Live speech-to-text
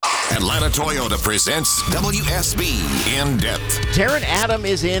Atlanta Toyota presents WSB In Depth. Darren Adam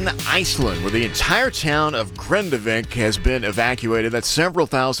is in Iceland, where the entire town of Grindavik has been evacuated. That's several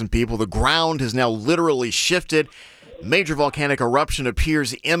thousand people. The ground has now literally shifted. Major volcanic eruption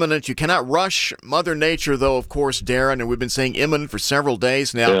appears imminent. You cannot rush Mother Nature, though, of course, Darren, and we've been saying imminent for several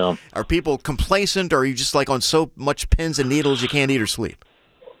days now. Yeah. Are people complacent, or are you just like on so much pins and needles you can't eat or sleep?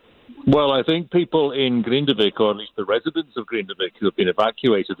 Well, I think people in Grindavik, or at least the residents of Grindavik who have been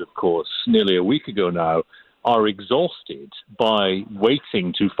evacuated, of course, nearly a week ago now, are exhausted by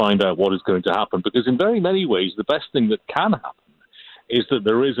waiting to find out what is going to happen. Because in very many ways, the best thing that can happen is that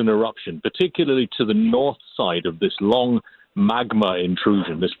there is an eruption, particularly to the north side of this long magma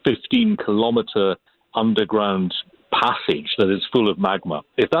intrusion, this 15-kilometer underground passage that is full of magma.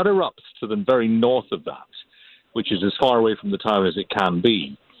 If that erupts to the very north of that, which is as far away from the town as it can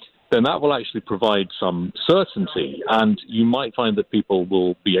be, then that will actually provide some certainty, and you might find that people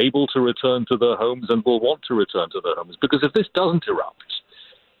will be able to return to their homes and will want to return to their homes. Because if this doesn't erupt,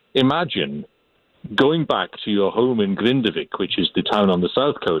 imagine going back to your home in Grindavik, which is the town on the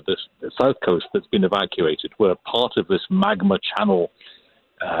south coast that's been evacuated, where part of this magma channel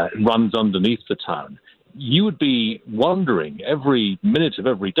runs underneath the town. You would be wondering every minute of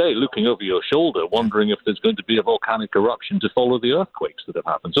every day, looking over your shoulder, wondering if there's going to be a volcanic eruption to follow the earthquakes that have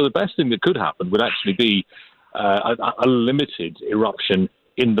happened. So the best thing that could happen would actually be a limited eruption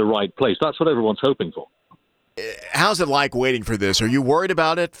in the right place. That's what everyone's hoping for. How's it like waiting for this? Are you worried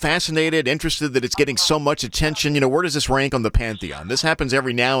about it, fascinated, interested that it's getting so much attention? You know, where does this rank on the pantheon? This happens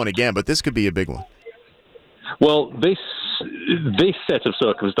every now and again, but this could be a big one. Well, this set of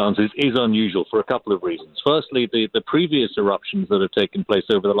circumstances is unusual for a couple of reasons. Firstly, the previous eruptions that have taken place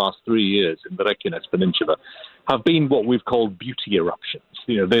over the last 3 years in the Reykjanes Peninsula have been what we've called beauty eruptions.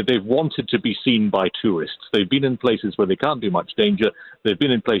 You know, they've wanted to be seen by tourists. They've been in places where they can't do much danger. They've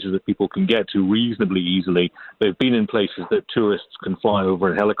been in places that people can get to reasonably easily. They've been in places that tourists can fly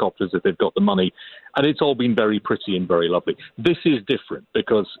over in helicopters if they've got the money. And it's all been very pretty and very lovely. This is different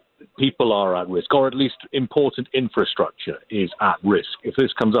because people are at risk, or at least important infrastructure is at risk. If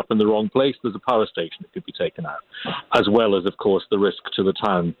this comes up in the wrong place, there's a power station that could be taken out, as well as, of course, the risk to the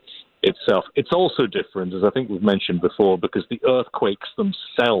town itself. It's also different, as I think we've mentioned before, because the earthquakes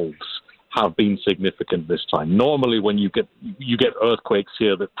themselves have been significant this time. Normally, when you get earthquakes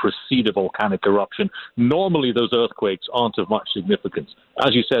here that precede a volcanic eruption, normally those earthquakes aren't of much significance.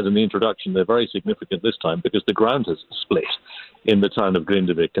 As you said in the introduction, they're very significant this time because the ground has split in the town of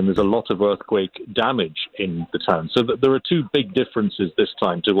Grindavik, and there's a lot of earthquake damage in the town. So there are two big differences this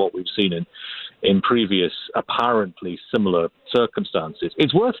time to what we've seen in previous, apparently similar circumstances.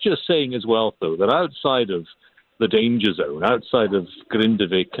 It's worth just saying as well, though, that outside of the danger zone, outside of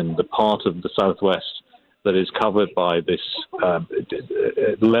Grindavik and the part of the southwest that is covered by this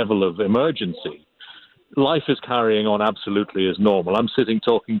level of emergency, life is carrying on absolutely as normal. I'm sitting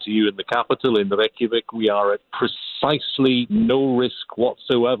talking to you in the capital, in Reykjavik. We are at precisely no risk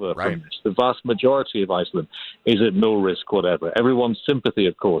whatsoever from this. The vast majority of Iceland is at no risk whatever. Everyone's sympathy,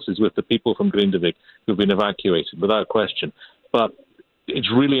 of course, is with the people from Grindavik who've been evacuated, without question. But it's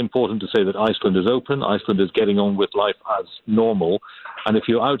really important to say that Iceland is open. Iceland is getting on with life as normal. And if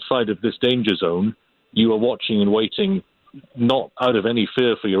you're outside of this danger zone, you are watching and waiting, not out of any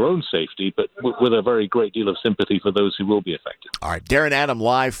fear for your own safety, but with a very great deal of sympathy for those who will be affected. All right, Darren Adam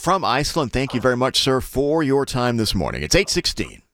live from Iceland. Thank you very much, sir, for your time this morning. It's 8:16.